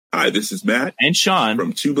Hi, this is Matt and Sean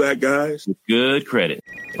from Two Black Guys with Good Credit.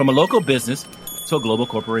 From a local business to a global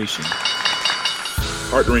corporation.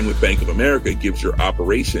 Partnering with Bank of America gives your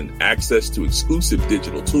operation access to exclusive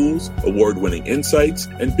digital tools, award-winning insights,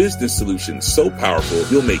 and business solutions so powerful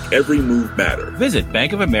you'll make every move matter. Visit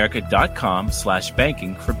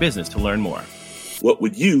bankofamerica.com/banking for business to learn more. What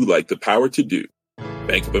would you like the power to do?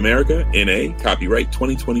 Bank of America, N.A., copyright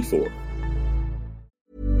 2024.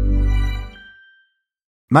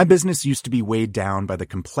 My business used to be weighed down by the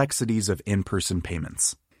complexities of in-person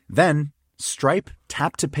payments. Then, Stripe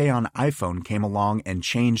Tap to Pay on iPhone came along and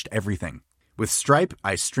changed everything. With Stripe,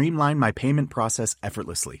 I streamlined my payment process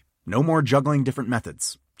effortlessly. No more juggling different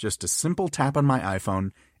methods. Just a simple tap on my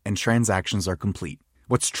iPhone and transactions are complete.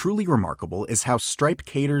 What's truly remarkable is how Stripe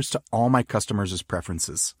caters to all my customers'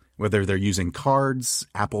 preferences. Whether they're using cards,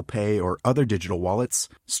 Apple Pay, or other digital wallets,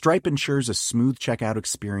 Stripe ensures a smooth checkout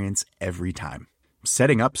experience every time.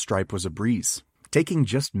 Setting up Stripe was a breeze, taking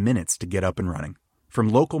just minutes to get up and running. From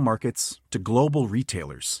local markets to global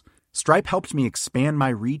retailers, Stripe helped me expand my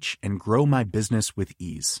reach and grow my business with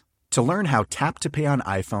ease. To learn how Tap to Pay on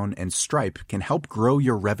iPhone and Stripe can help grow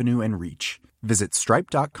your revenue and reach, visit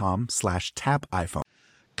stripe.com/tapiphone.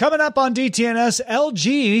 Coming up on DTNS,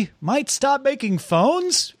 LG might stop making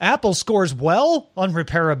phones. Apple scores well on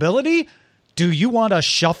repairability. Do you want a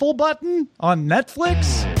shuffle button on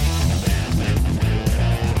Netflix?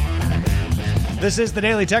 This is the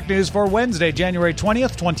Daily Tech News for Wednesday, January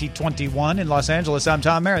 20th, 2021. In Los Angeles, I'm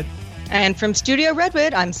Tom Merritt. And from Studio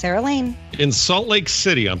Redwood, I'm Sarah Lane. In Salt Lake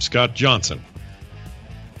City, I'm Scott Johnson.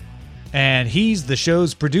 And he's the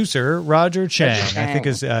show's producer, Roger Chang. I think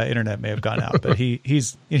his internet may have gone out, but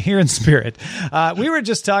he's here in spirit. We were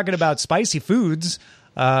just talking about spicy foods,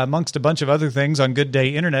 amongst a bunch of other things on Good Day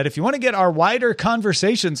Internet. If you want to get our wider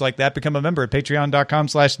conversations like that, become a member at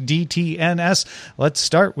patreon.com/DTNS. Let's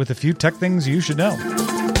start with a few tech things you should know.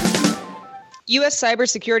 U.S.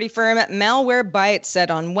 cybersecurity firm Malwarebytes said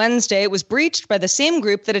on Wednesday it was breached by the same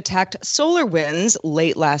group that attacked SolarWinds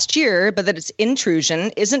late last year, but that its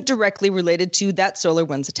intrusion isn't directly related to that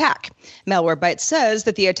SolarWinds attack. Malwarebytes says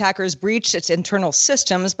that the attackers breached its internal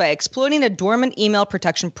systems by exploiting a dormant email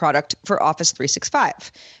protection product for Office 365.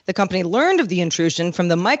 The company learned of the intrusion from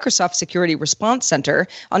the Microsoft Security Response Center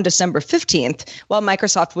on December 15th, while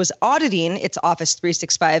Microsoft was auditing its Office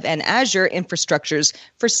 365 and Azure infrastructures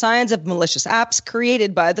for signs of malicious apps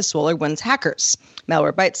created by the SolarWinds hackers.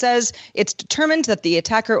 Malwarebytes says it's determined that the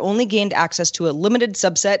attacker only gained access to a limited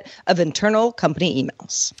subset of internal company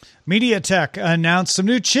emails. MediaTek announced some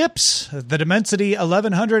new chips, the Dimensity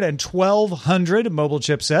 1100 and 1200 mobile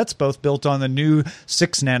chipsets, both built on the new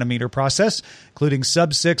 6-nanometer process, including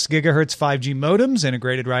sub-6 gigahertz 5G modems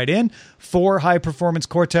integrated right in, 4 high-performance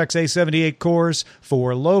Cortex A78 cores,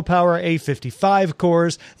 4 low-power A55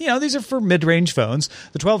 cores. These are for mid-range phones.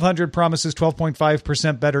 The 1200 promises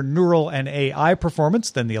 12.5% better neural and AI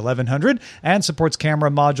performance than the 1100 and supports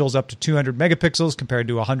camera modules up to 200 megapixels compared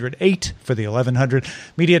to 108 for the 1100.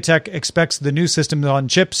 MediaTek expects the new systems on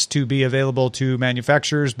chips to be available to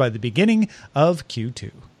manufacturers by the beginning of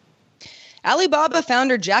Q2. Alibaba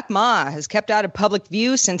founder Jack Ma has kept out of public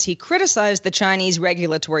view since he criticized the Chinese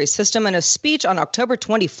regulatory system in a speech on October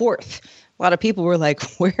 24th. A lot of people were like,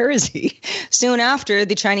 where is he? Soon after,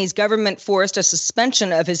 the Chinese government forced a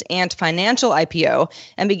suspension of his Ant Financial IPO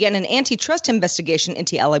and began an antitrust investigation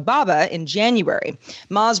into Alibaba in January.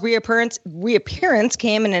 Ma's reappearance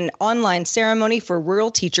came in an online ceremony for rural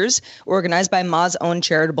teachers organized by Ma's own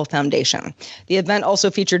charitable foundation. The event also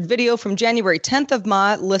featured video from January 10th of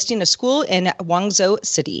Ma listing a school in Guangzhou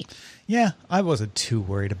City. Yeah, I wasn't too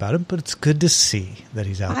worried about him, but it's good to see that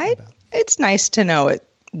he's out and about. It's nice to know it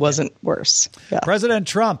wasn't worse. Yeah. President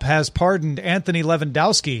Trump has pardoned Anthony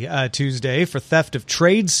Lewandowski Tuesday for theft of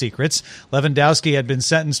trade secrets. Lewandowski had been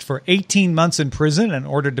sentenced for 18 months in prison and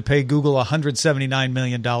ordered to pay Google $179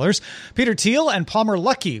 million. Peter Thiel and Palmer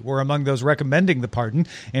Luckey were among those recommending the pardon.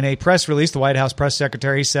 In a press release, the White House press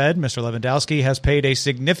secretary said Mr. Lewandowski has paid a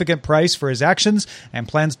significant price for his actions and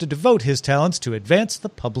plans to devote his talents to advance the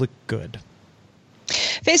public good.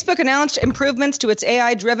 Facebook announced improvements to its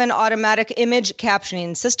AI-driven automatic image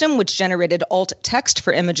captioning system, which generated alt text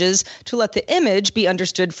for images to let the image be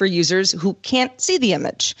understood for users who can't see the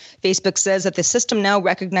image. Facebook says that the system now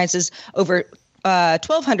recognizes over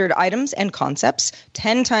 1,200 items and concepts,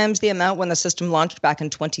 10 times the amount when the system launched back in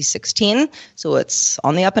 2016. So it's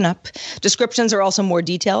on the up and up. Descriptions are also more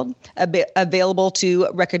detailed, available to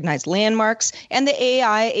recognize landmarks, and the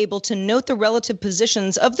AI able to note the relative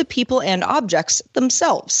positions of the people and objects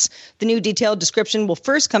themselves. The new detailed description will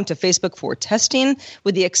first come to Facebook for testing,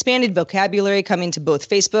 with the expanded vocabulary coming to both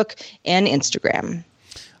Facebook and Instagram.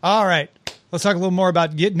 All right. Let's talk a little more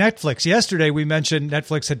about Netflix. Yesterday, we mentioned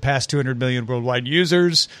Netflix had passed 200 million worldwide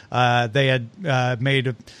users. They had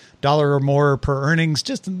made $1 or more per earnings,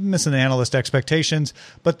 just missing the analyst expectations.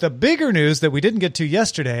 But the bigger news that we didn't get to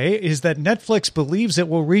yesterday is that Netflix believes it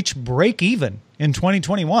will reach break even in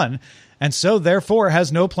 2021, and so therefore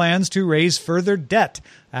has no plans to raise further debt.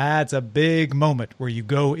 That's a big moment where you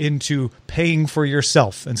go into paying for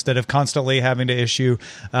yourself instead of constantly having to issue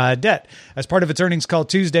debt. As part of its earnings call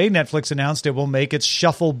Tuesday, Netflix announced it will make its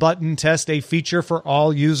shuffle button test a feature for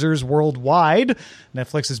all users worldwide.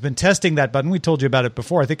 Netflix has been testing that button. We told you about it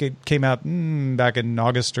before. I think it came out back in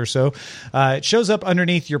August or so. It shows up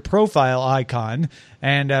underneath your profile icon.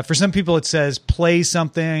 And for some people, it says play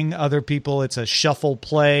something. Other people, it's a shuffle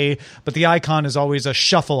play. But the icon is always a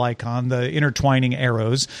shuffle icon, the intertwining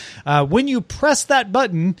arrows. When you press that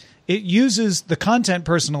button, it uses the content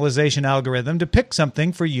personalization algorithm to pick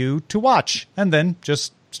something for you to watch and then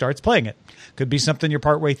just starts playing it. Could be something you're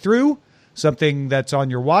partway through, something that's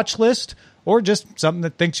on your watch list, or just something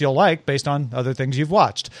that thinks you'll like based on other things you've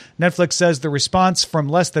watched. Netflix says the response from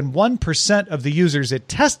less than 1% of the users it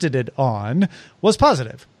tested it on was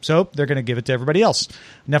positive, so they're going to give it to everybody else.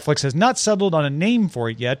 Netflix has not settled on a name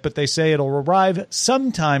for it yet, but they say it'll arrive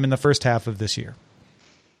sometime in the first half of this year.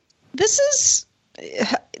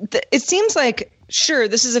 It seems like, sure,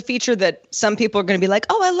 this is a feature that some people are going to be like,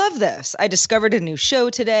 oh, I love this. I discovered a new show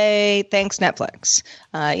today. Thanks, Netflix.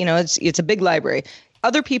 It's a big library.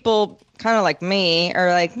 Other people, kind of like me,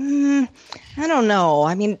 are like, I don't know.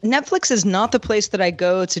 I mean, Netflix is not the place that I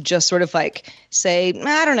go to just sort of like say,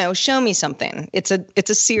 I don't know, show me something. It's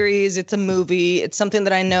a series. It's a movie. It's something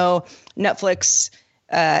that I know Netflix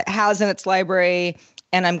has in its library.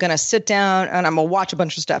 And I'm going to sit down and I'm going to watch a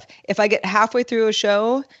bunch of stuff. If I get halfway through a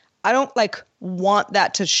show, I don't want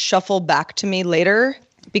that to shuffle back to me later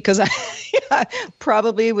because I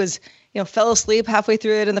probably was, fell asleep halfway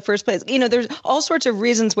through it in the first place. There's all sorts of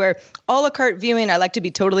reasons where a la carte viewing I like to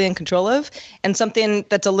be totally in control of, and something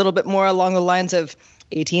that's a little bit more along the lines of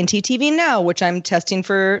AT&T TV Now, which I'm testing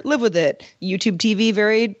for Live With It. YouTube TV,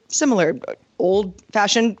 very similar.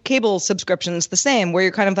 Old-fashioned cable subscriptions, the same, where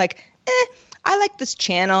you're kind of like, I like this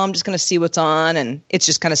channel. I'm just going to see what's on. And it's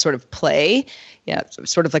just kind of sort of play. Yeah,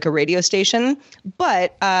 sort of like a radio station.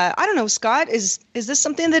 But I don't know, Scott, is this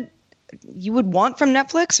something that you would want from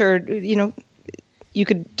Netflix, or, you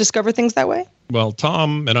could discover things that way? Well,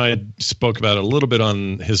 Tom and I spoke about it a little bit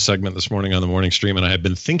on his segment this morning on the morning stream, and I have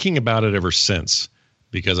been thinking about it ever since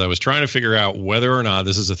because I was trying to figure out whether or not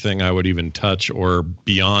this is a thing I would even touch or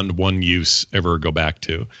beyond one use ever go back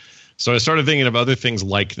to. So I started thinking of other things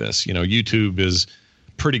like this. YouTube is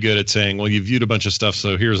pretty good at saying, well, you viewed a bunch of stuff,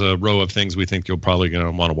 so here's a row of things we think you're probably going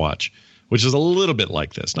to want to watch, which is a little bit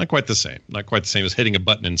like this. Not quite the same. Not quite the same as hitting a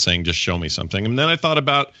button and saying, just show me something. And then I thought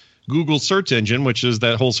about Google search engine, which is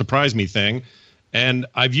that whole surprise me thing. And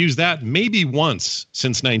I've used that maybe once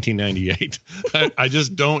since 1998. I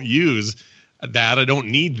just don't use that. I don't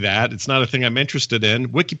need that. It's not a thing I'm interested in.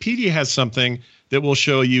 Wikipedia has something that will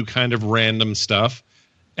show you kind of random stuff.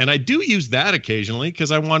 And I do use that occasionally because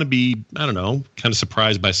I want to be, I don't know, kind of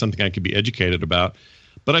surprised by something I could be educated about.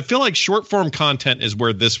 But I feel like short form content is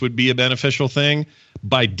where this would be a beneficial thing.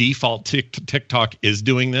 By default, TikTok is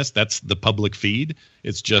doing this. That's the public feed.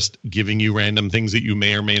 It's just giving you random things that you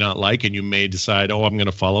may or may not like, and you may decide, oh, I'm going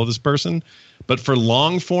to follow this person. But for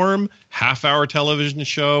long form, half-hour television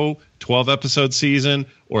show, 12-episode season,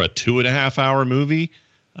 or a 2.5-hour movie,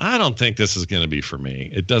 I don't think this is going to be for me.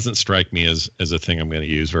 It doesn't strike me as a thing I'm going to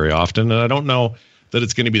use very often. And I don't know that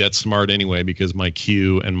it's going to be that smart anyway, because my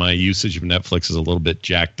queue and my usage of Netflix is a little bit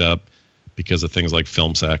jacked up because of things like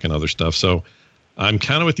FilmSack and other stuff. So I'm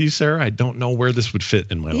kind of with you, Sarah. I don't know where this would fit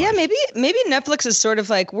in my life. Yeah, maybe Netflix is sort of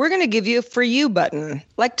like, we're going to give you a for you button,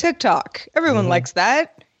 like TikTok. Everyone likes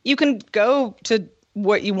that. You can go to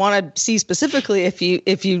what you want to see specifically if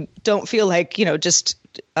you don't feel like, just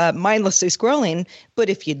mindlessly scrolling. But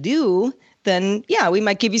if you do, then yeah, we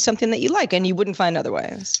might give you something that you like and you wouldn't find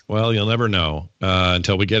otherwise. Well, you'll never know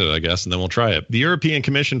until we get it, I guess, and then we'll try it. The European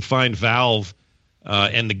Commission fined Valve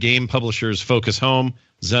and the game publishers Focus Home,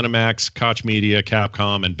 ZeniMax, Koch Media,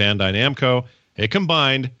 Capcom, and Bandai Namco a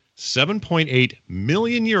combined 7.8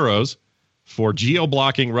 million euros for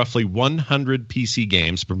geo-blocking roughly 100 PC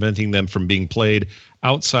games, preventing them from being played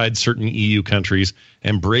outside certain EU countries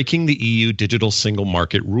and breaking the EU digital single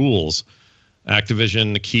market rules.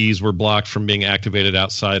 Activision keys were blocked from being activated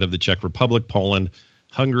outside of the Czech Republic, Poland,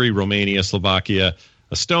 Hungary, Romania, Slovakia,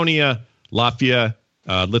 Estonia, Latvia,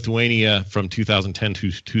 Lithuania from 2010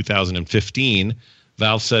 to 2015.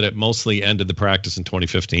 Valve said it mostly ended the practice in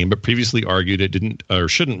 2015, but previously argued it didn't, or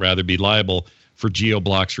shouldn't rather, be liable for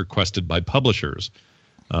geo-blocks requested by publishers.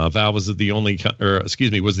 Valve was the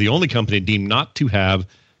only company deemed not to have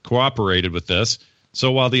cooperated with this.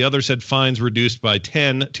 So while the others had fines reduced by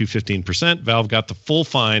 10 to 15%, Valve got the full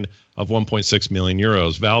fine of 1.6 million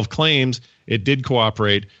euros. Valve claims it did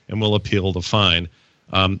cooperate and will appeal the fine.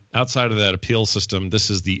 Outside of that appeal system, this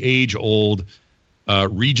is the age-old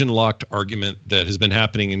region-locked argument that has been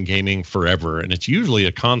happening in gaming forever, and it's usually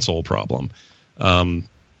a console problem.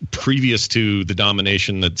 Previous to the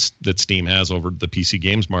domination that Steam has over the PC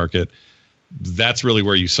games market, that's really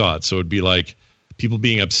where you saw it. So it'd be like people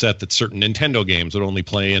being upset that certain Nintendo games would only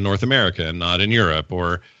play in North America and not in Europe,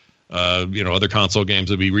 or other console games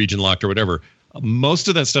would be region locked or whatever. Most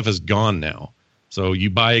of that stuff is gone now. So you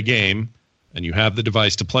buy a game and you have the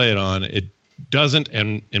device to play it on. It doesn't,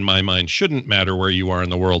 and in my mind, shouldn't matter where you are in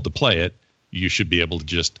the world to play it. You should be able to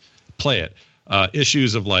just play it.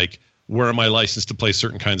 Issues of like, where am I licensed to play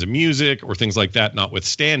certain kinds of music or things like that,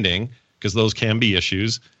 notwithstanding, because those can be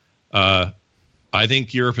issues. I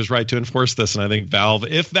think Europe is right to enforce this, and I think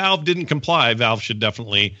if Valve didn't comply, Valve should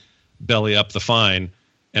definitely belly up the fine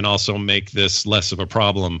and also make this less of a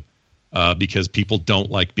problem, because people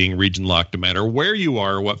don't like being region locked no matter where you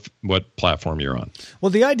are or what platform you're on. Well,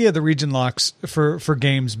 the idea of the region locks for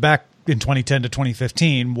games back in 2010 to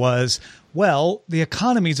 2015 was, well, the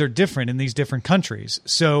economies are different in these different countries.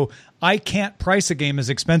 So I can't price a game as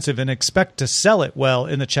expensive and expect to sell it well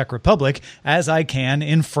in the Czech Republic as I can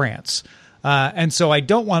in France. And so I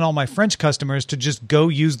don't want all my French customers to just go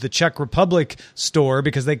use the Czech Republic store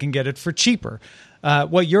because they can get it for cheaper.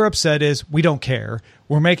 What Europe said is, we don't care.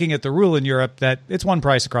 We're making it the rule in Europe that it's one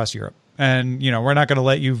price across Europe. And, we're not going to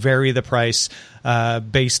let you vary the price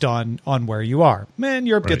based on where you are. And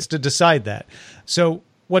Europe gets to decide that. So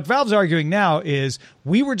what Valve's arguing now is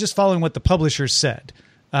we were just following what the publishers said.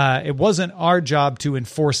 It wasn't our job to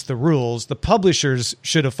enforce the rules. The publishers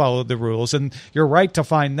should have followed the rules, and you're right to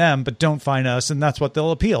fine them, but don't fine us. And that's what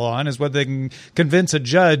they'll appeal on, is whether they can convince a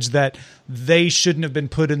judge that they shouldn't have been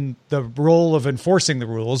put in the role of enforcing the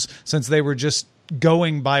rules, since they were just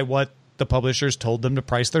going by what the publishers told them to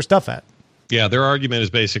price their stuff at. Yeah, their argument is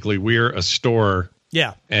basically, we're a store.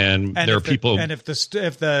 Yeah, and there are people. And if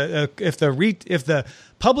the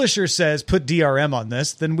publisher says put DRM on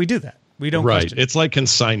this, then we do that. We don't. Right. It's like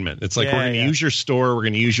consignment. It's like, we're going to use your store, we're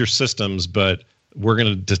going to use your systems, but we're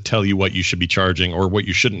going to tell you what you should be charging or what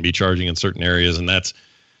you shouldn't be charging in certain areas. And that's,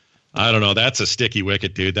 I don't know, that's a sticky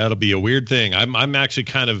wicket, dude. That'll be a weird thing. I'm actually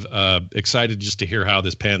kind of excited just to hear how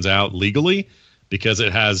this pans out legally, because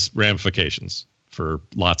it has ramifications for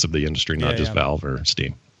lots of the industry, not just Valve or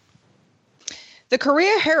Steam. The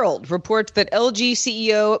Korea Herald reports that LG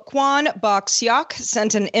CEO Kwon Bok-seok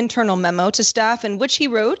sent an internal memo to staff in which he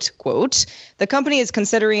wrote, quote, "The company is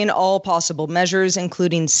considering all possible measures,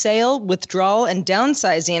 including sale, withdrawal, and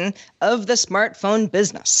downsizing of the smartphone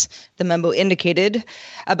business." The memo indicated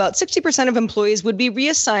about 60% of employees would be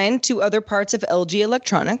reassigned to other parts of LG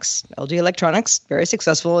Electronics. LG Electronics, very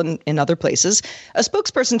successful in other places. A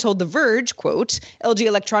spokesperson told The Verge, quote, "LG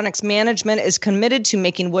Electronics management is committed to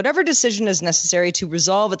making whatever decision is necessary to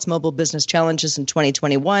resolve its mobile business challenges in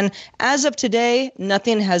 2021. As of today,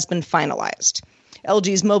 nothing has been finalized."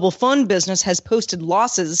 LG's mobile phone business has posted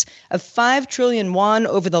losses of 5 trillion won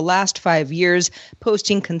over the last 5 years,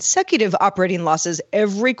 posting consecutive operating losses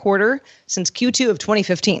every quarter since Q2 of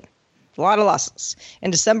 2015. A lot of losses.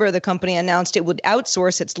 In December, the company announced it would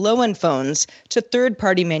outsource its low-end phones to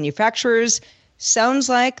third-party manufacturers. Sounds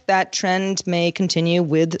like that trend may continue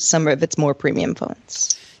with some of its more premium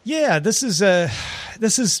phones. Yeah, this is a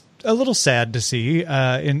little sad to see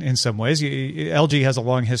in some ways. LG has a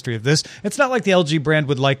long history of this. It's not like the LG brand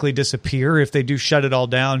would likely disappear. If they do shut it all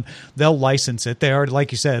down, they'll license it. They already,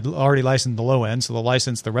 like you said, already licensed the low end, so they'll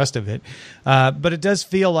license the rest of it. But it does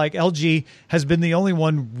feel like LG has been the only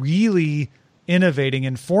one really innovating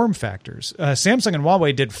in form factors. Samsung and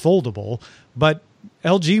Huawei did foldable, but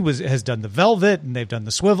LG has done the Velvet, and they've done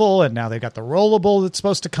the Swivel, and now they've got the Rollable that's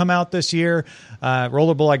supposed to come out this year.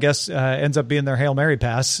 Rollable, I guess, ends up being their Hail Mary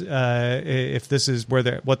pass if this is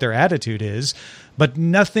what their attitude is. But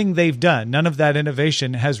nothing they've done, none of that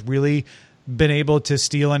innovation has really been able to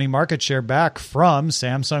steal any market share back from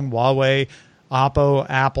Samsung, Huawei, Oppo,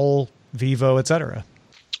 Apple, Vivo, etc.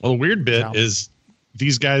 Well, the weird bit is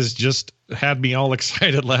these guys just had me all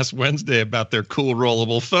excited last Wednesday about their cool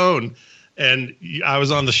rollable phone. And I was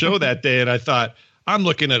on the show that day, and I thought, I'm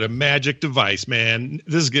looking at a magic device, man.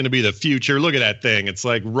 This is going to be the future. Look at that thing. It's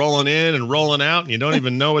like rolling in and rolling out, and you don't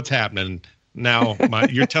even know what's happening. Now,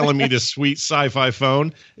 you're telling me this sweet sci-fi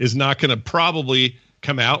phone is not going to probably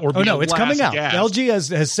come out or be Oh no, it's coming out. gasp.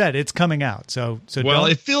 LG has said it's coming out. So well,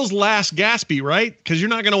 don't- it feels last gaspy, right? Because you're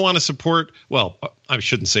not going to want to support. Well, I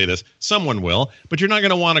shouldn't say this. Someone will, but you're not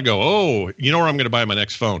going to want to go. Oh, you know where I'm going to buy my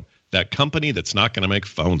next phone? That company that's not going to make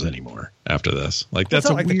phones anymore after this. Like that's it's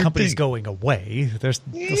not a like weird the company's thing. going away. They'll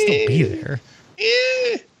still be there.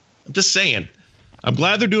 I'm just saying. I'm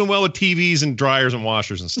glad they're doing well with TVs and dryers and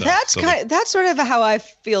washers and stuff. That's sort of how I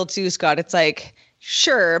feel too, Scott. It's like,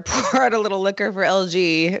 sure, pour out a little liquor for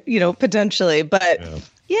LG, potentially, but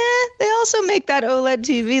yeah, they also make that OLED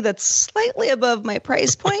TV that's slightly above my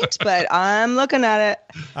price point, but I'm looking at it.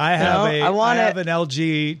 I have an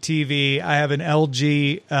LG TV. I have an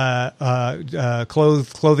LG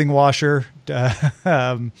clothing washer.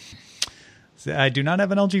 I do not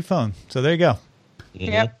have an LG phone. So there you go.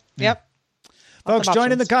 Yep. Folks,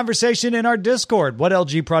 join in the conversation in our Discord. What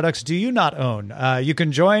LG products do you not own? You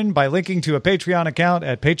can join by linking to a Patreon account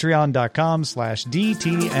at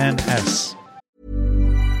patreon.com/DTNS.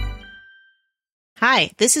 Hi,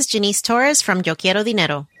 this is Janice Torres from Yo Quiero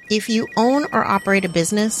Dinero. If you own or operate a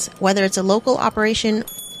business, whether it's a local operation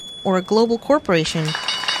or a global corporation,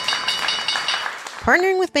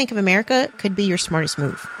 partnering with Bank of America could be your smartest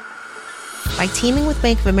move. By teaming with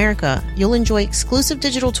Bank of America, you'll enjoy exclusive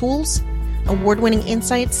digital tools, award-winning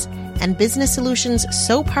insights, and business solutions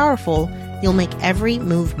so powerful, you'll make every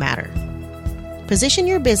move matter. Position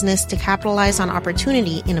your business to capitalize on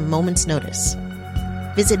opportunity in a moment's notice.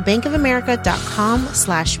 Visit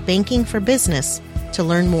bankofamerica.com/banking for business to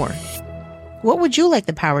learn more. What would you like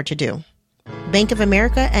the power to do? Bank of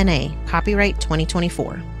America N.A., copyright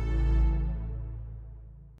 2024.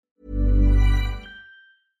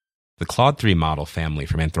 The Claude 3 model family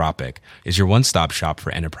from Anthropic is your one-stop shop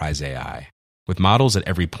for enterprise AI. With models at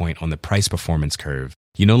every point on the price-performance curve,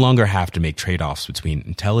 you no longer have to make trade-offs between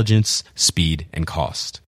intelligence, speed, and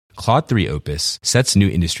cost. Claude 3 Opus sets new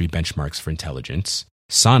industry benchmarks for intelligence.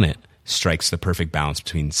 Sonnet strikes the perfect balance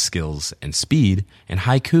between skills and speed, and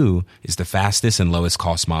Haiku is the fastest and lowest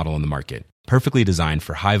cost model in the market, perfectly designed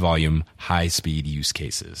for high-volume, high-speed use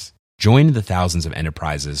cases. Join the thousands of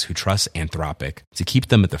enterprises who trust Anthropic to keep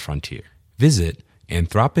them at the frontier. Visit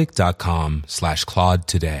anthropic.com/Claude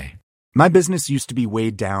today. My business used to be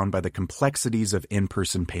weighed down by the complexities of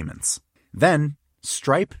in-person payments. Then,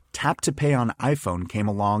 Stripe Tap to Pay on iPhone came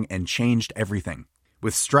along and changed everything.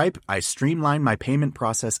 With Stripe, I streamlined my payment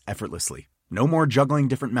process effortlessly. No more juggling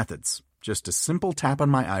different methods. Just a simple tap on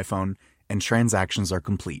my iPhone and transactions are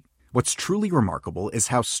complete. What's truly remarkable is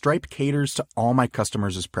how Stripe caters to all my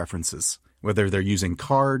customers' preferences. Whether they're using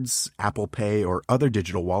cards, Apple Pay, or other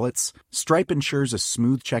digital wallets, Stripe ensures a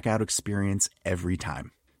smooth checkout experience every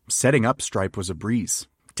time. Setting up Stripe was a breeze,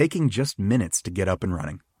 taking just minutes to get up and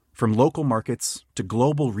running. From local markets to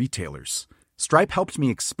global retailers, Stripe helped me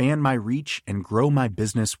expand my reach and grow my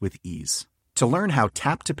business with ease. To learn how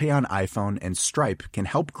Tap to Pay on iPhone and Stripe can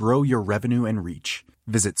help grow your revenue and reach,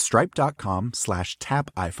 visit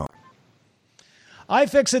stripe.com/tapiphone.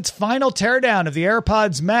 iFixit's final teardown of the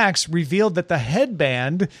AirPods Max revealed that the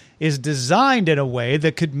headband is designed in a way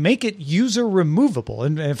that could make it user removable.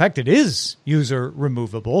 And in fact, it is user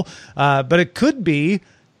removable, but it could be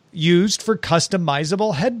used for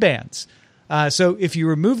customizable headbands. So if you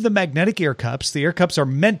remove the magnetic ear cups, the ear cups are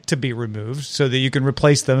meant to be removed so that you can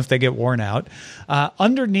replace them if they get worn out.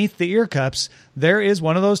 Underneath the ear cups, there is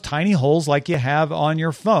one of those tiny holes like you have on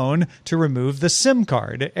your phone to remove the SIM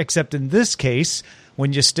card. Except in this case,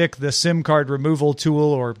 when you stick the SIM card removal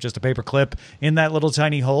tool or just a paper clip in that little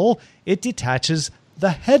tiny hole, it detaches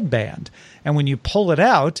the headband. And when you pull it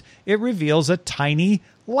out, it reveals a tiny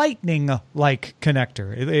lightning-like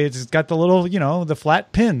connector. It's got the little, the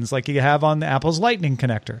flat pins like you have on the Apple's Lightning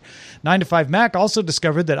connector. 9to5Mac also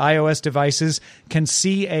discovered that iOS devices can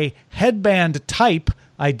see a headband type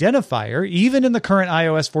identifier, even in the current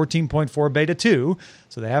iOS 14.4 Beta 2,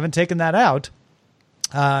 so they haven't taken that out,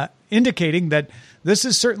 indicating that this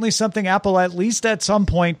is certainly something Apple at least at some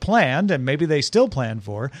point planned, and maybe they still plan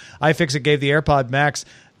for. iFixit gave the AirPod Max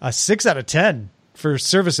a 6 out of 10 for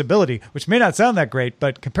serviceability, which may not sound that great,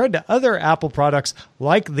 but compared to other Apple products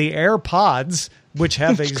like the AirPods, which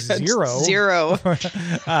have a zero. 6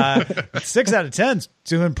 out of 10 is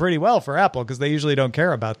doing pretty well for Apple because they usually don't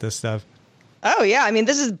care about this stuff. Oh, yeah. I mean,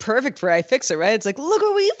 this is perfect for iFixit, right? It's like, look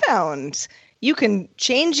what we found. You can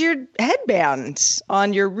change your headband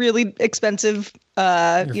on your really expensive,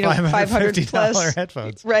 $500 plus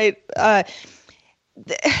headphones. Right.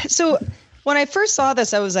 So when I first saw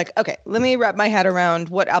this, I was like, okay, let me wrap my head around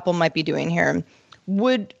what Apple might be doing here.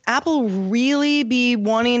 Would Apple really be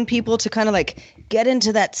wanting people to kind of like get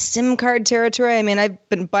into that SIM card territory? I mean, I've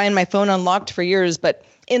been buying my phone unlocked for years, but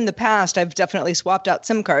in the past, I've definitely swapped out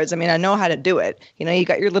SIM cards. I mean, I know how to do it. You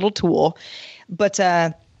got your little tool, but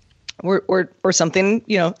or something,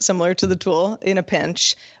 similar to the tool in a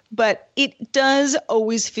pinch. But it does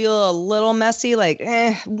always feel a little messy, like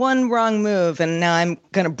one wrong move, and now I'm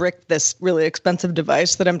going to brick this really expensive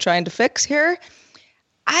device that I'm trying to fix here.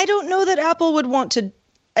 I don't know that Apple would want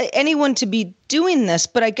anyone to be doing this,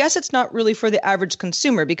 but I guess it's not really for the average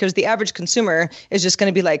consumer, because the average consumer is just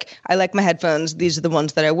going to be like, I like my headphones. These are the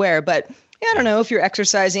ones that I wear. But I don't know if you're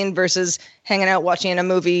exercising versus hanging out, watching a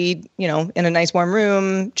movie, in a nice warm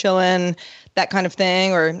room, chilling, that kind of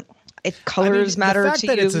thing, or if colors matter to you. The fact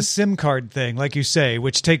that it's a SIM card thing, like you say,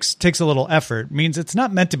 which takes a little effort, means it's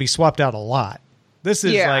not meant to be swapped out a lot. This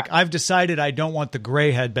is like, I've decided I don't want the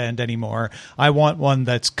gray headband anymore. I want one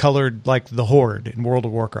that's colored like the Horde in World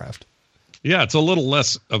of Warcraft. Yeah, it's a little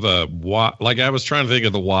less of a watch. Like, I was trying to think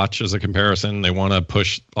of the watch as a comparison. They want to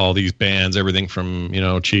push all these bands, everything from,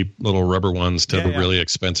 cheap little rubber ones to the really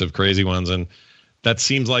expensive, crazy ones. And that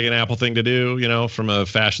seems like an Apple thing to do, from a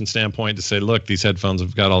fashion standpoint, to say, look, these headphones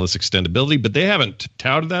have got all this extendability, but they haven't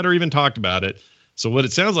touted that or even talked about it. So what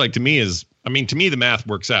it sounds like to me is, to me, the math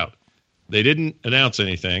works out. They didn't announce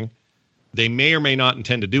anything. They may or may not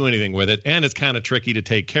intend to do anything with it. And it's kind of tricky to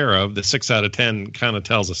take care of. The 6 out of 10 kind of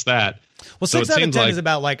tells us that. Well, 6 out of 10 is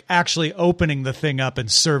about like actually opening the thing up and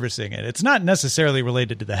servicing it. It's not necessarily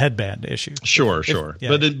related to the headband issue. Sure.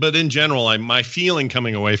 But in general, my feeling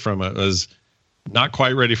coming away from it was not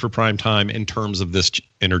quite ready for prime time in terms of this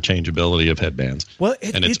interchangeability of headbands. Well,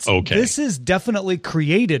 it's okay. This is definitely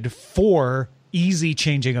created for easy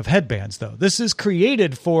changing of headbands, though. This is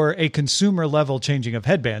created for a consumer level changing of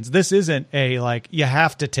headbands. This isn't you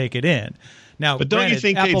have to take it in. Now, but don't you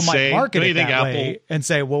think Apple might say, market it that way and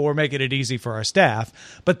say, well, we're making it easy for our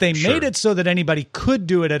staff. But they made it so that anybody could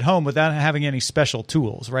do it at home without having any special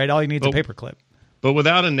tools, right? All you need is a paperclip. But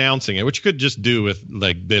without announcing it, which you could just do with,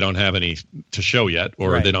 like, they don't have any to show yet,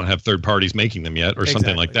 or they don't have third parties making them yet, or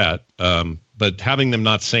something like that. But having them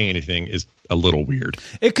not say anything is a little weird.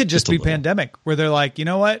 It could just be pandemic, where they're like, you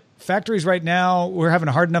know what? Factories right now, we're having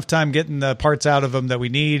a hard enough time getting the parts out of them that we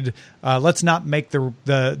need. Let's not make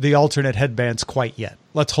the alternate headbands quite yet.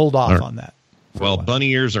 Let's hold off on that. Well,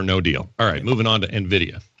 bunny ears are no deal. All right, moving on to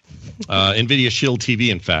NVIDIA. NVIDIA Shield TV,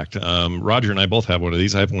 in fact. Roger and I both have one of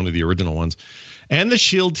these. I have one of the original ones. And the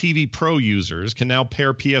Shield TV Pro users can now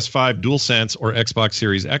pair PS5 DualSense or Xbox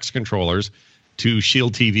Series X controllers to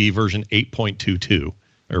Shield TV version 8.22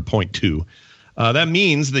 or 0.2. That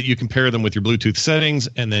means that you can pair them with your Bluetooth settings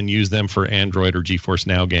and then use them for Android or GeForce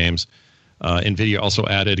Now games. NVIDIA also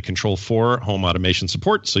added Control 4 home automation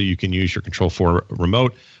support, so you can use your Control 4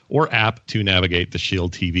 remote or app to navigate the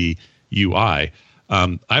Shield TV UI.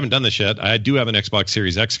 I haven't done this yet. I do have an Xbox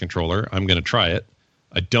Series X controller. I'm going to try it.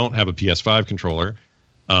 I don't have a PS5 controller,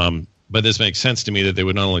 but this makes sense to me that they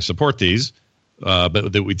would not only support these,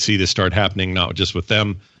 but that we'd see this start happening not just with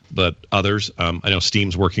them, but others. I know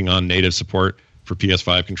Steam's working on native support for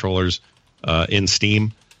PS5 controllers in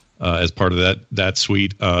Steam as part of that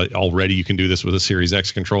suite. Already you can do this with a Series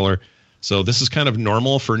X controller. So this is kind of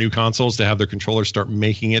normal for new consoles to have their controllers start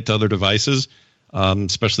making it to other devices,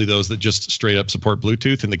 especially those that just straight up support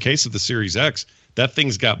Bluetooth. In the case of the Series X, that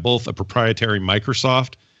thing's got both a proprietary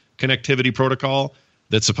Microsoft connectivity protocol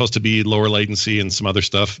that's supposed to be lower latency and some other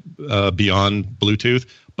stuff beyond Bluetooth,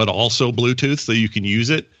 but also Bluetooth, so you can use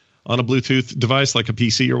it on a Bluetooth device like a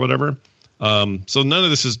PC or whatever. So none of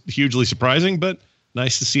this is hugely surprising, but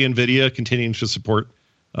nice to see NVIDIA continuing to support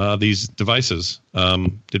these devices.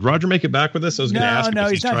 Did Roger make it back with us? I was going to ask. No,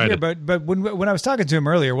 he's not here. But when I was talking to him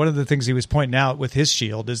earlier, one of the things he was pointing out with his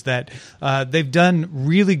Shield is that they've done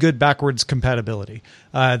really good backwards compatibility.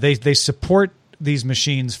 They support these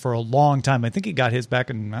machines for a long time. I think he got his back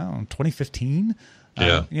in 2015.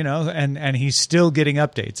 Yeah. And he's still getting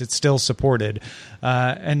updates. It's still supported,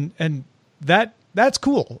 and that's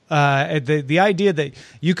cool. The idea that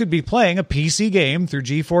you could be playing a PC game through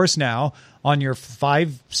GeForce Now on your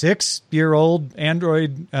 5-6-year-old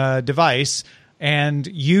Android device and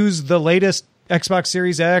use the latest Xbox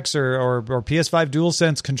Series X or PS5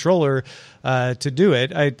 DualSense controller to do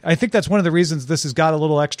it. I think that's one of the reasons this has got a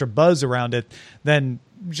little extra buzz around it than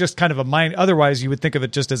just kind of a minor. Otherwise, you would think of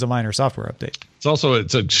it just as a minor software update.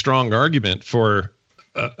 It's a strong argument for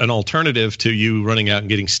an alternative to you running out and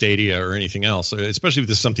getting Stadia or anything else, especially if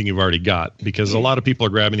this is something you've already got, because a lot of people are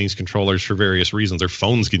grabbing these controllers for various reasons. Their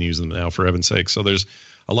phones can use them now, for heaven's sake. So there's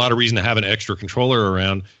a lot of reason to have an extra controller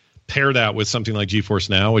around. Pair that with something like GeForce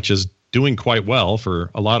Now, which is doing quite well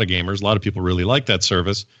for a lot of gamers. A lot of people really like that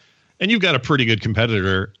service. And you've got a pretty good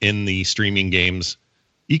competitor in the streaming games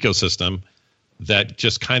ecosystem that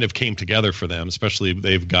just kind of came together for them, especially if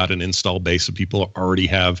they've got an install base of people who already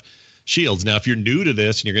have Shields. Now, if you're new to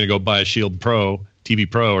this and you're going to go buy a Shield Pro, TV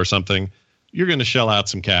Pro or something, you're going to shell out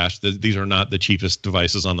some cash. These are not the cheapest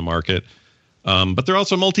devices on the market. But they're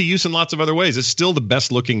also multi-use in lots of other ways. It's still the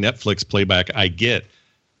best looking Netflix playback I get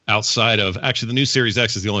outside of, actually the new Series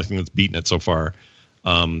X is the only thing that's beaten it so far.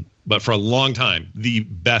 But for a long time, the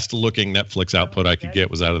best looking Netflix output I could get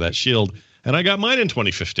was out of that Shield. And I got mine in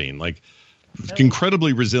 2015. Like,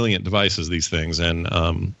 incredibly resilient devices, these things. And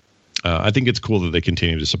I think it's cool that they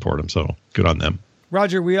continue to support them. So good on them.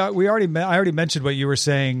 Roger, I already mentioned what you were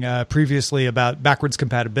saying previously about backwards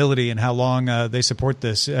compatibility and how long they support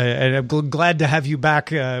this. And I'm glad to have you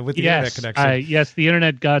back with the internet connection. Yes, the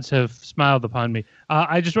internet gods have smiled upon me.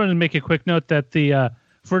 I just wanted to make a quick note that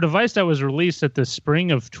for a device that was released at the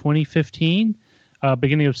spring of 2015,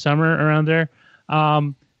 beginning of summer around there,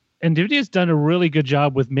 NVIDIA's done a really good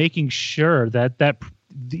job with making sure that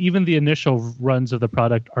even the initial runs of the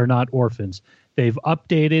product are not orphans. They've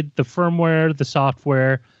updated the firmware, the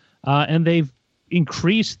software, and they've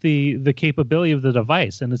increased the capability of the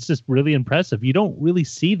device. And it's just really impressive. You don't really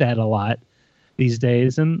see that a lot these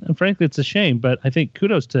days. And frankly, it's a shame. But I think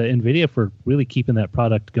kudos to NVIDIA for really keeping that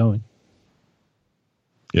product going.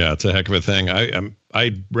 Yeah, it's a heck of a thing.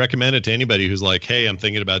 I recommend it to anybody who's like, hey, I'm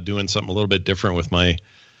thinking about doing something a little bit different with my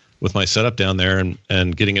setup down there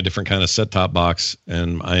and getting a different kind of set-top box.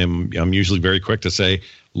 And I'm usually very quick to say,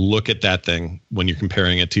 look at that thing when you're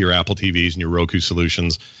comparing it to your Apple TVs and your Roku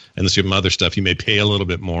solutions and some other stuff. You may pay a little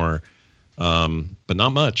bit more, but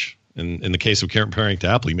not much. In the case of comparing to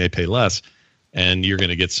Apple, you may pay less, and you're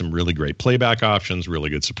going to get some really great playback options, really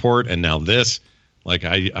good support. And now this, like,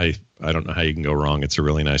 I don't know how you can go wrong. It's a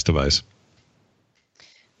really nice device.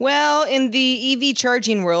 Well, in the EV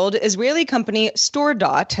charging world, Israeli company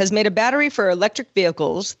StoreDot has made a battery for electric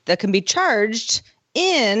vehicles that can be charged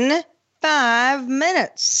in 5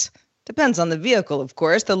 minutes. Depends on the vehicle, of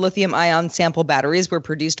course. The lithium-ion sample batteries were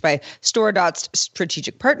produced by StoreDot's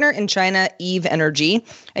strategic partner in China, Eve Energy,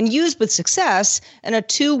 and used with success in a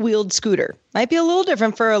two-wheeled scooter. Might be a little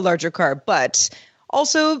different for a larger car, but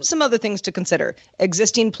also some other things to consider.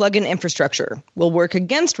 Existing plug-in infrastructure will work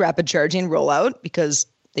against rapid charging rollout because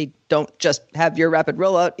they don't just have your rapid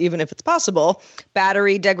rollout, even if it's possible.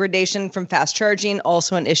 Battery degradation from fast charging,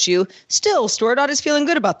 also an issue. Still, StoreDot is feeling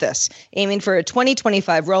good about this, aiming for a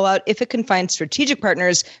 2025 rollout if it can find strategic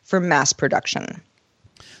partners for mass production.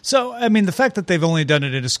 So, I mean, the fact that they've only done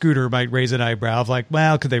it in a scooter might raise an eyebrow of like,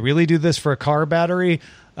 well, could they really do this for a car battery?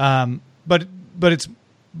 But it's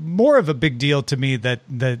more of a big deal to me that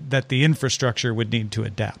the infrastructure would need to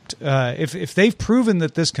adapt. If they've proven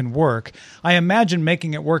that this can work, I imagine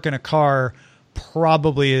making it work in a car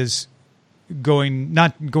probably is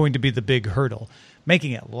not going to be the big hurdle.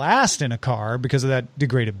 Making it last in a car because of that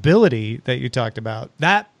degradability that you talked about,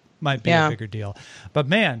 that might be a bigger deal. But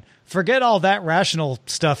man, forget all that rational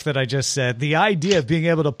stuff that I just said. The idea of being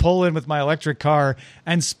able to pull in with my electric car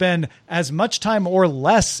and spend as much time or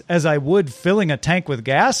less as I would filling a tank with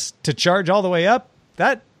gas to charge all the way up,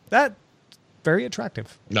 that very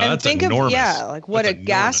attractive. No, and that's think enormous. Like what a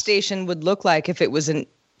gas station would look like if it was a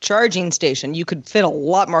charging station. You could fit a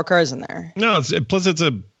lot more cars in there. No, plus it's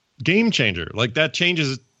a game changer. Like that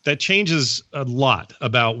changes a lot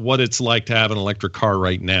about what it's like to have an electric car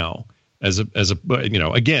right now. As a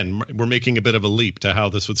again, we're making a bit of a leap to how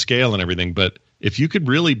this would scale and everything. But if you could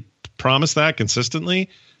really promise that consistently,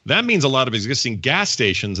 that means a lot of existing gas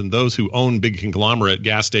stations and those who own big conglomerate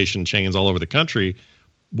gas station chains all over the country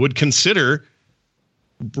would consider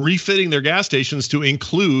refitting their gas stations to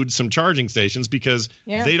include some charging stations because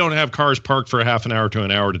they don't have cars parked for a half an hour to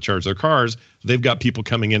an hour to charge their cars. They've got people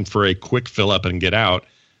coming in for a quick fill up and get out.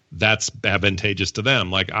 That's advantageous to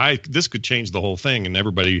them. Like this could change the whole thing and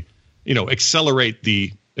everybody, accelerate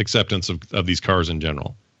the acceptance of these cars in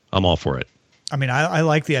general. I'm all for it. I mean, I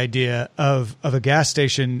like the idea of a gas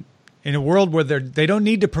station in a world where they don't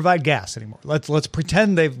need to provide gas anymore. Let's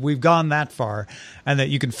pretend we've gone that far and that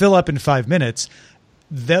you can fill up in 5 minutes.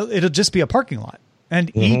 It'll just be a parking lot.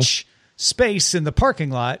 And each space in the parking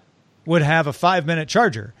lot would have a 5-minute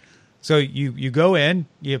charger. So you go in,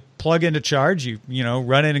 you plug in to charge, you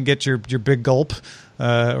run in and get your big gulp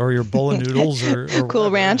or your bowl of noodles or Cool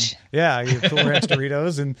Ranch. Yeah, your Cool Ranch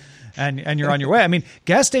Doritos and you're on your way. I mean,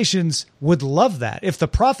 gas stations would love that. If the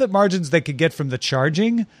profit margins they could get from the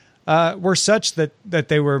charging were such that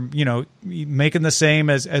they were, making the same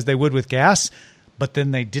as they would with gas, but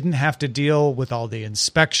then they didn't have to deal with all the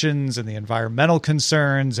inspections and the environmental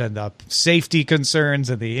concerns and the safety concerns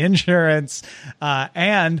and the insurance.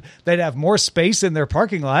 And they'd have more space in their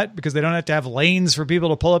parking lot because they don't have to have lanes for people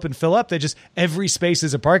to pull up and fill up. Every space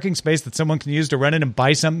is a parking space that someone can use to run in and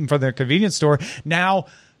buy something from their convenience store. Now,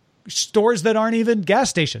 stores that aren't even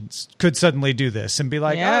gas stations could suddenly do this and be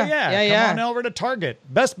like, come on over to Target,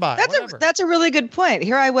 Best Buy, That's a really good point.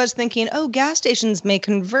 Here I was thinking, gas stations may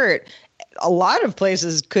convert. A lot of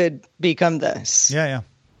places could become this. Yeah.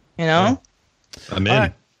 You know? I'm in.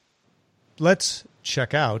 Right. Let's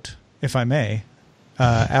check out, if I may,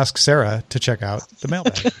 ask Sarah to check out the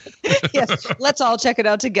mailbag. Yes, let's all check it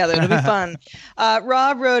out together. It'll be fun.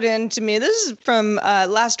 Rob wrote in to me. This is from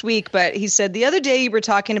last week, but he said, the other day you were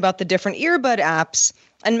talking about the different earbud apps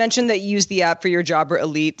and mentioned that you use the app for your Jabra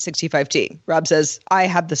Elite 65T. Rob says, I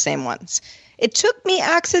have the same ones. It took me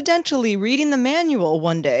accidentally reading the manual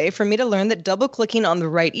one day for me to learn that double-clicking on the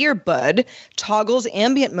right earbud toggles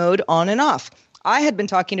ambient mode on and off. I had been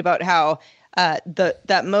talking about how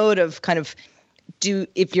that mode of kind of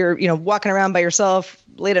if you're, walking around by yourself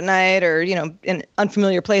late at night or, in an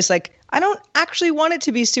unfamiliar place, like I don't actually want it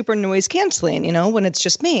to be super noise canceling, when it's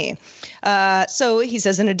just me. So he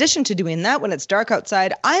says, in addition to doing that, when it's dark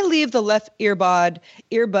outside, I leave the left earbud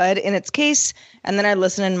in its case, and then I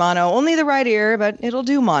listen in mono, only the right ear, but it'll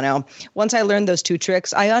do mono. Once I learned those two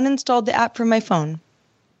tricks, I uninstalled the app from my phone.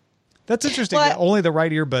 That's interesting. That only the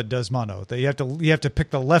right earbud does mono. That you have to pick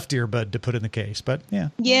the left earbud to put in the case. But yeah.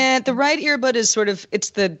 Yeah, the right earbud is it's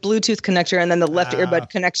the Bluetooth connector, and then the left earbud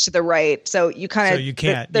connects to the right. So you kind of. So you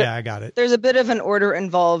can't. I got it. There's a bit of an order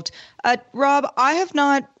involved. Rob, I have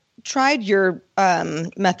not tried your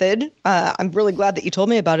method. I'm really glad that you told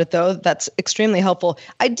me about it, though. That's extremely helpful.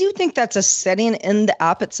 I do think that's a setting in the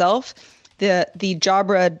app itself. The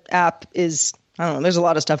Jabra app is, I don't know, there's a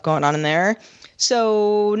lot of stuff going on in there.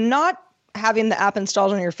 So not having the app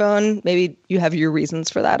installed on your phone, maybe you have your reasons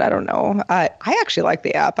for that. I don't know. I actually like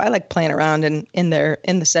the app. I like playing around in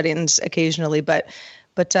the settings occasionally, but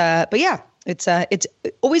yeah, it's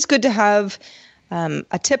always good to have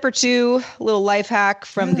a tip or two, a little life hack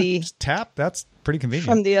from the tap. That's pretty convenient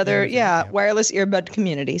from the other wireless earbud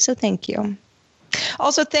community. So thank you.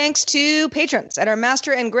 Also, thanks to patrons at our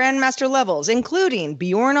Master and Grandmaster levels, including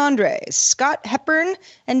Bjorn Andre, Scott Hepburn,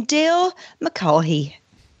 and Dale Mulcahy.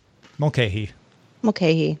 Yep.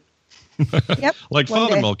 Like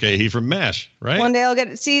Father Mulcahy from MASH, right? One day I'll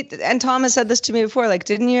get and Thomas said this to me before, like,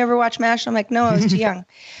 didn't you ever watch MASH? I'm like, no, I was too young.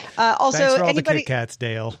 Also, thanks for all the Kit Kats,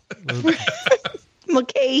 Dale.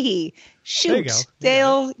 Mulcahy. Shoot,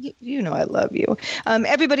 Dale, you know I love you.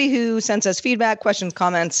 Everybody who sends us feedback, questions,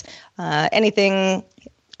 comments, anything,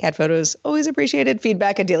 cat photos, always appreciated.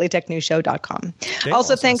 Feedback at dailytechnewsshow.com.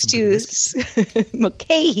 Also, thanks to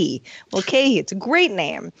Mulcahy. Mulcahy, it's a great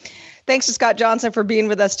name. Thanks to Scott Johnson for being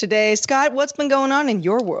with us today. Scott, what's been going on in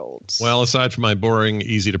your world? Well, aside from my boring,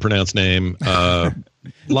 easy to pronounce name,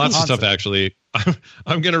 lots of stuff, actually.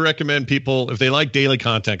 I'm going to recommend people, if they like daily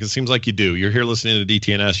content, because it seems like you do. You're here listening to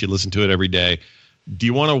DTNS. You listen to it every day. Do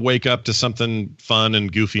you want to wake up to something fun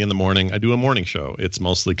and goofy in the morning? I do a morning show. It's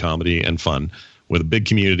mostly comedy and fun with a big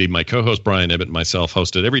community. My co-host Brian Ibbott and myself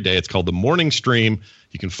host it every day. It's called The Morning Stream.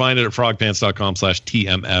 You can find it at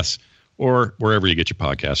frogpants.com/TMS or wherever you get your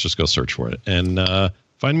podcasts. Just go search for it. And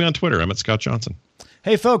find me on Twitter. I'm at Scott Johnson.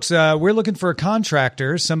 Hey, folks, we're looking for a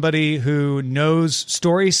contractor, somebody who knows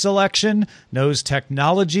story selection, knows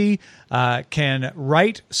technology, can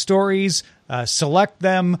write stories, select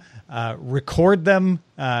them, record them,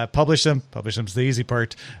 publish them. Publish them's the easy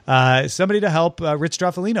part. Somebody to help Rich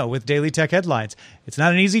Stroffolino with Daily Tech Headlines. It's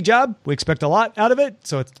not an easy job. We expect a lot out of it,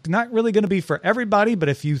 so it's not really going to be for everybody. But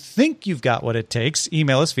if you think you've got what it takes,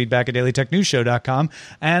 email us, feedback at dailytechnewsshow.com,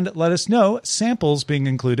 and let us know. Samples being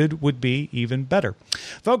included would be even better.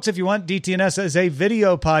 Folks, if you want DTNS as a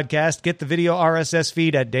video podcast, get the video RSS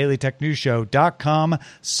feed at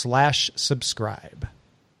dailytechnewsshow.com/subscribe.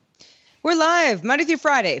 We're live Monday through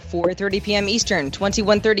Friday, 4:30 p.m. Eastern,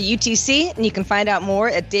 21:30 UTC, and you can find out more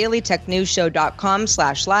at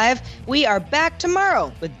dailytechnewsshow.com/live. We are back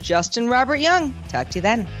tomorrow with Justin Robert Young. Talk to you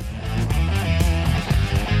then.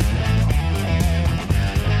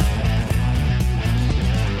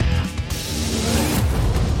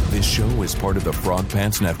 This show is part of the Frog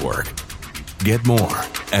Pants Network. Get more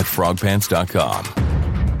at frogpants.com.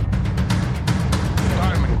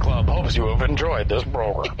 Diamond Club hopes you have enjoyed this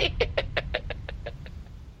program.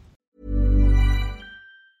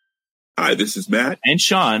 Hi, this is Matt and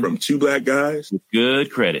Sean from Two Black Guys with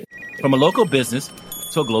Good Credit. From a local business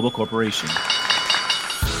to a global corporation,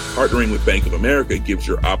 Partnering with Bank of America gives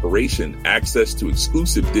your operation access to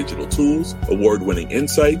exclusive digital tools, award-winning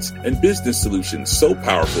insights, and business solutions so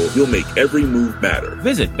powerful you'll make every move matter.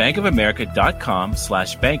 Visit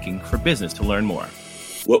bankofamerica.com/banking for business to learn more.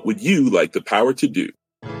 What would you like the power to do?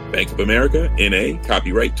 Bank of America, N.A.,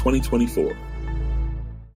 copyright 2024.